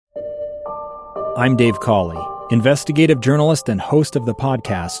I'm Dave Cawley, investigative journalist and host of the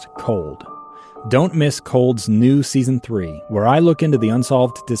podcast Cold. Don't miss Cold's new Season 3, where I look into the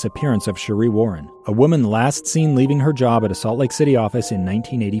unsolved disappearance of Cherie Warren, a woman last seen leaving her job at a Salt Lake City office in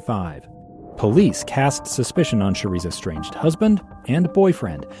 1985. Police cast suspicion on Cherie's estranged husband and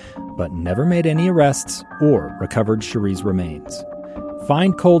boyfriend, but never made any arrests or recovered Cherie's remains.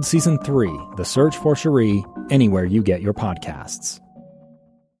 Find Cold Season 3, The Search for Cherie, anywhere you get your podcasts.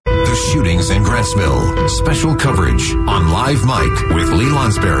 The shootings in Grantsville. Special coverage on Live Mike with Lee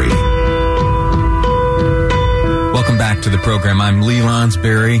Lonsberry. Welcome back to the program. I'm Lee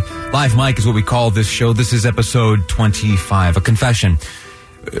Lonsberry. Live Mike is what we call this show. This is episode 25, a confession.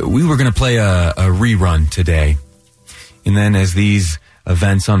 We were going to play a rerun today. And then as these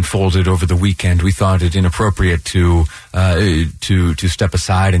events unfolded over the weekend, we thought it inappropriate to step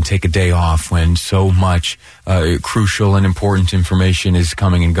aside and take a day off when so much crucial and important information is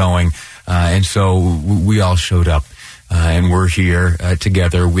coming and going. And so we all showed up. And we're here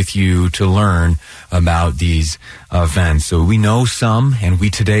together with you to learn about these events. So we know some, and we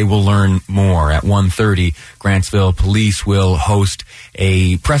today will learn more. At 1:30, Grantsville Police will host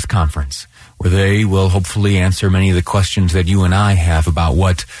a press conference where they will hopefully answer many of the questions that you and I have about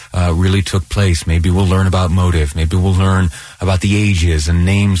what really took place. Maybe we'll learn about motive. Maybe we'll learn about the ages and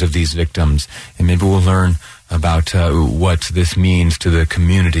names of these victims. And maybe we'll learn about what this means to the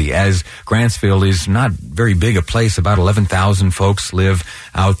community. As Grantsville is not very big a place, about 11,000 folks live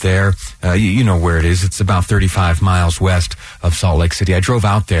out there. You know where it is. It's about 35 miles west of Salt Lake City. I drove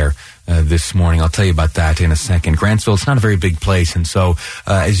out there this morning. I'll tell you about that in a second. Grantsville, it's not a very big place, and so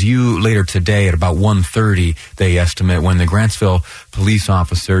as you later today at about 1:30, they estimate, when the Grantsville police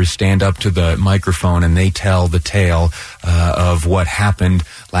officers stand up to the microphone and they tell the tale of what happened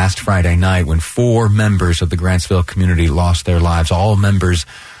last Friday night when 4 members of the Grantsville community lost their lives, all members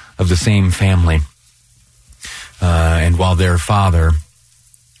of the same family. And while their father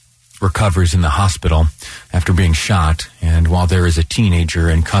recovers in the hospital after being shot, and while there is a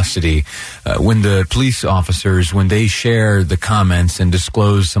teenager in custody, when the police officers, when they share the comments and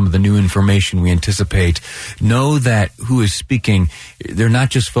disclose some of the new information we anticipate, know that who is speaking, they're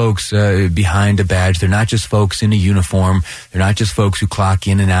not just folks behind a badge, they're not just folks in a uniform, they're not just folks who clock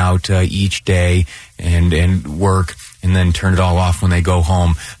in and out each day and work and then turn it all off when they go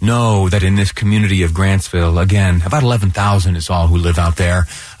home. Know that in this community of Grantsville, again, about 11,000 is all who live out there.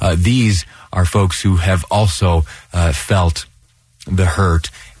 These are folks who have also felt the hurt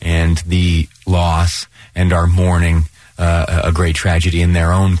and the loss and are mourning a great tragedy in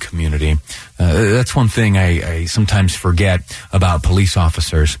their own community. That's one thing I sometimes forget about police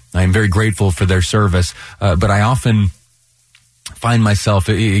officers. I'm very grateful for their service, but I often find myself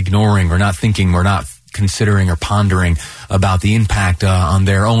ignoring or not thinking or not considering or pondering about the impact on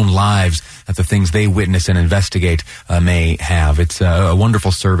their own lives that the things they witness and investigate may have. It's a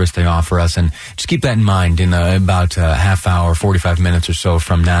wonderful service they offer us, and just keep that in mind in about a half hour, 45 minutes or so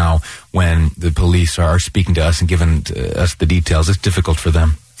from now, when the police are speaking to us and giving us the details. It's difficult for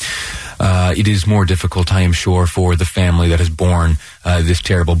them. It is more difficult, I am sure, for the family that has borne this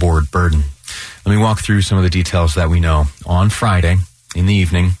terrible burden. Let me walk through some of the details that we know. On Friday, in the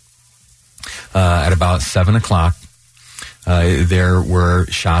evening, at about 7 o'clock, there were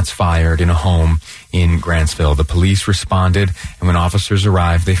shots fired in a home in Grantsville. The police responded, and when officers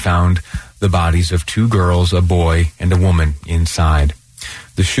arrived, they found the bodies of 2 girls, a boy, and a woman inside.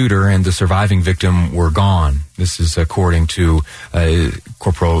 The shooter and the surviving victim were gone. This is according to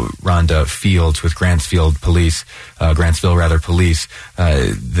Corporal Rhonda Fields with Grantsville Police.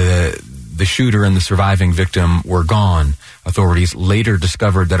 The shooter and the surviving victim were gone. Authorities later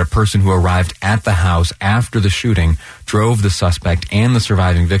discovered that a person who arrived at the house after the shooting drove the suspect and the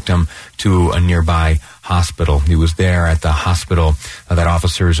surviving victim to a nearby hospital. He was there at the hospital that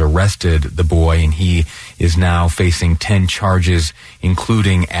officers arrested the boy, and he is now facing 10 charges,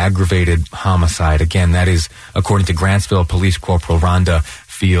 including aggravated homicide. Again, that is according to Grantsville Police Corporal Rhonda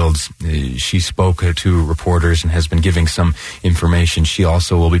Fields. She spoke to reporters and has been giving some information. She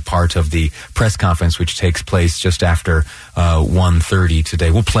also will be part of the press conference, which takes place just after 1:30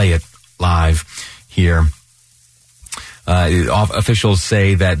 today. We'll play it live here. Officials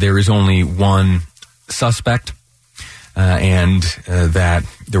say that there is only one suspect, and that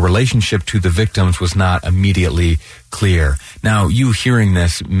the relationship to the victims was not immediately clear. Now, you hearing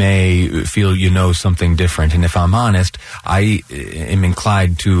this may feel you know something different, and if I'm honest, I am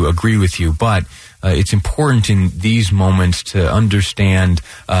inclined to agree with you, but it's important in these moments to understand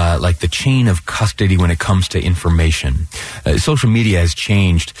like the chain of custody when it comes to information. Social media has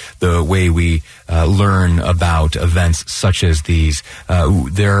changed the way we learn about events such as these.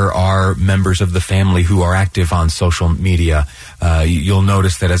 There are members of the family who are active on social media. You'll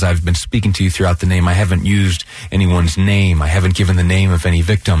notice that as I've been speaking to you throughout the name, I haven't used anyone's name. I haven't given the name of any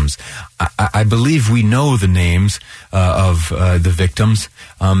victims. I believe we know the names of the victims,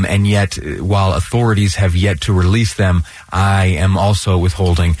 and yet while authorities have yet to release them, I am also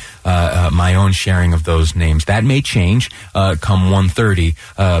withholding my own sharing of those names. That may change come 1:30,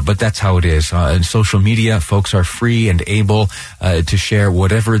 but that's how it is. In social media, folks are free and able to share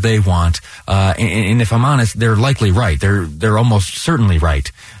whatever they want, and if I'm honest, they're likely right. They're almost certainly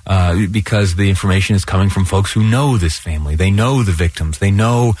right, because the information is coming from folks who know this family. They know the victims. They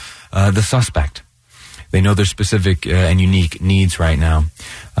know the suspect. They know their specific and unique needs right now.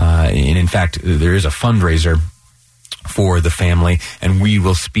 And in fact, there is a fundraiser for the family, and we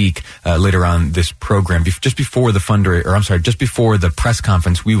will speak later on this program. Just before the press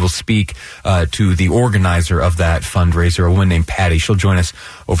conference, we will speak to the organizer of that fundraiser, a woman named Patty. She'll join us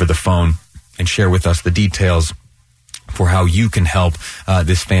over the phone and share with us the details for how you can help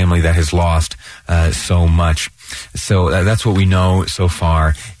this family that has lost so much. So that's what we know so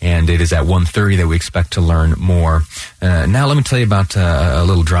far, and it is at 1:30 that we expect to learn more. Now let me tell you about a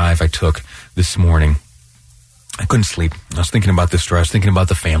little drive I took this morning. I couldn't sleep. I was thinking about this story. I was thinking about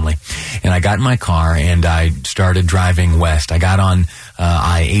the family, and I got in my car and I started driving west. I got on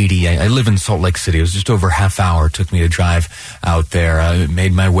I-80. I live in Salt Lake City. It was just over a half hour it took me to drive out there. I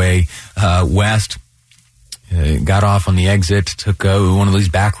made my way west. Got off on the exit, took one of these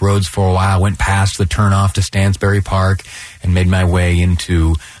back roads for a while, went past the turnoff to Stansbury Park, and made my way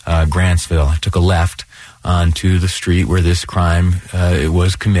into Grantsville. I took a left onto the street where this crime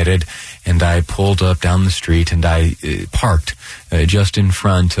was committed, and I pulled up down the street, and I parked just in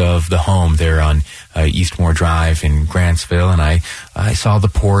front of the home there on Eastmore Drive in Grantsville, and I saw the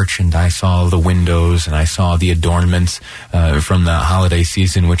porch, and I saw the windows, and I saw the adornments from the holiday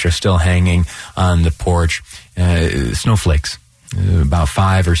season, which are still hanging on the porch. Snowflakes, about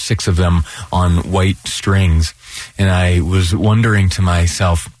 5 or 6 of them on white strings. And I was wondering to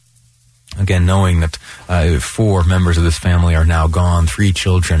myself, again, knowing that 4 members of this family are now gone, 3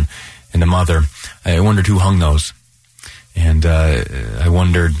 children and a mother, I wondered who hung those. And I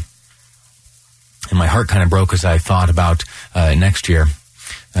wondered, and my heart kind of broke as I thought about next year,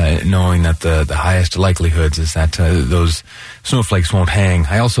 knowing that the highest likelihoods is that those snowflakes won't hang.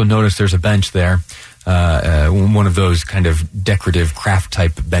 I also noticed there's a bench there, one of those kind of decorative craft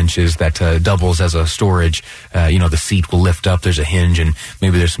type benches that doubles as a storage. The seat will lift up, there's a hinge, and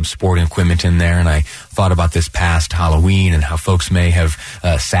maybe there's some sporting equipment in there. And I thought about this past Halloween and how folks may have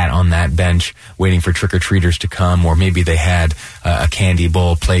sat on that bench waiting for trick-or-treaters to come, or maybe they had a candy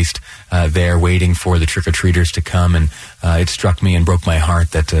bowl placed there waiting for the trick-or-treaters to come. And it struck me and broke my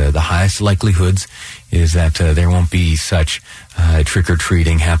heart that the highest likelihoods is that there won't be such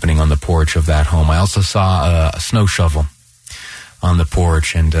trick-or-treating happening on the porch of that home. I also saw a snow shovel on the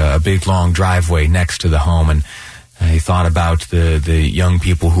porch and a big long driveway next to the home, and I thought about the young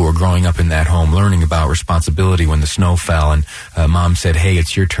people who were growing up in that home, learning about responsibility when the snow fell, and Mom said, hey,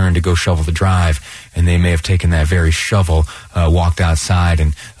 it's your turn to go shovel the drive, and they may have taken that very shovel, walked outside,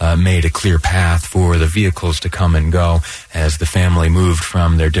 and made a clear path for the vehicles to come and go as the family moved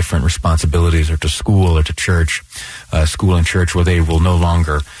from their different responsibilities, or to school or to church, school and church, where they will no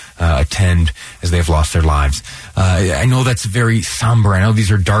longer attend as they've lost their lives. I know that's very somber. I know these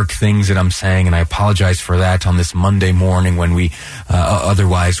are dark things that I'm saying, and I apologize for that on this Monday morning when we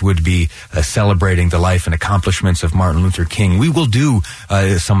otherwise would be celebrating the life and accomplishments of Martin Luther King. We will do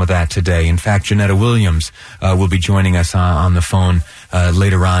some of that today. In fact, Janetta Williams will be joining us on the phone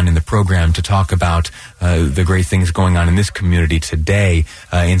later on in the program to talk about the great things going on in this community today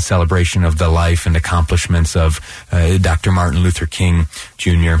in celebration of the life and accomplishments of Dr. Martin Luther King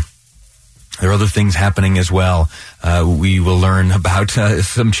Jr. There are other things happening as well. We will learn about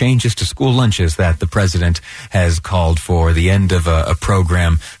some changes to school lunches that the president has called for, the end of a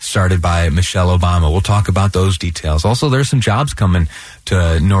program started by Michelle Obama. We'll talk about those details. Also, there's some jobs coming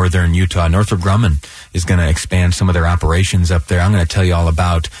to northern Utah. Northrop Grumman is going to expand some of their operations up there. I'm going to tell you all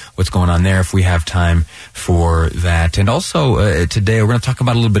about what's going on there if we have time for that. And also today we're going to talk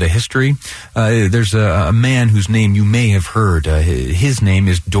about a little bit of history. There's a man whose name you may have heard. His name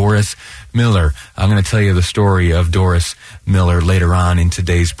is Doris Miller. Miller. I'm going to tell you the story of Doris Miller later on in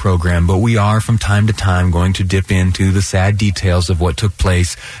today's program, but we are from time to time going to dip into the sad details of what took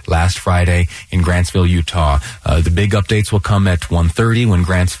place last Friday in Grantsville, Utah. The big updates will come at 1:30 when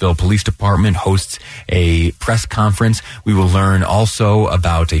Grantsville Police Department hosts a press conference. We will learn also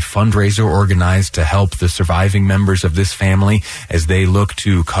about a fundraiser organized to help the surviving members of this family as they look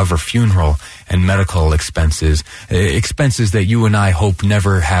to cover funeral and medical expenses that you and I hope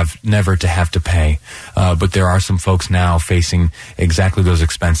never to have to pay. But there are some folks now facing exactly those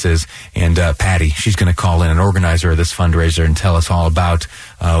expenses. And Patty, she's going to call in an organizer of this fundraiser and tell us all about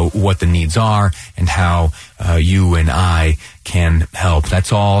what the needs are and how you and I can help.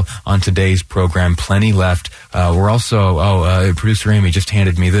 That's all on today's program. Plenty left. We're also, producer Amy just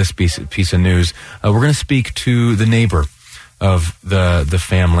handed me this piece of news. We're going to speak to the neighbor of the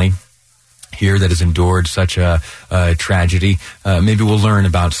family here that has endured such a tragedy. Maybe we'll learn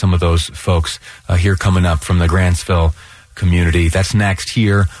about some of those folks here coming up from the Grantsville community. That's next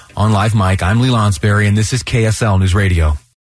here on Live Mike. I'm Lee Lonsberry, and this is KSL News Radio.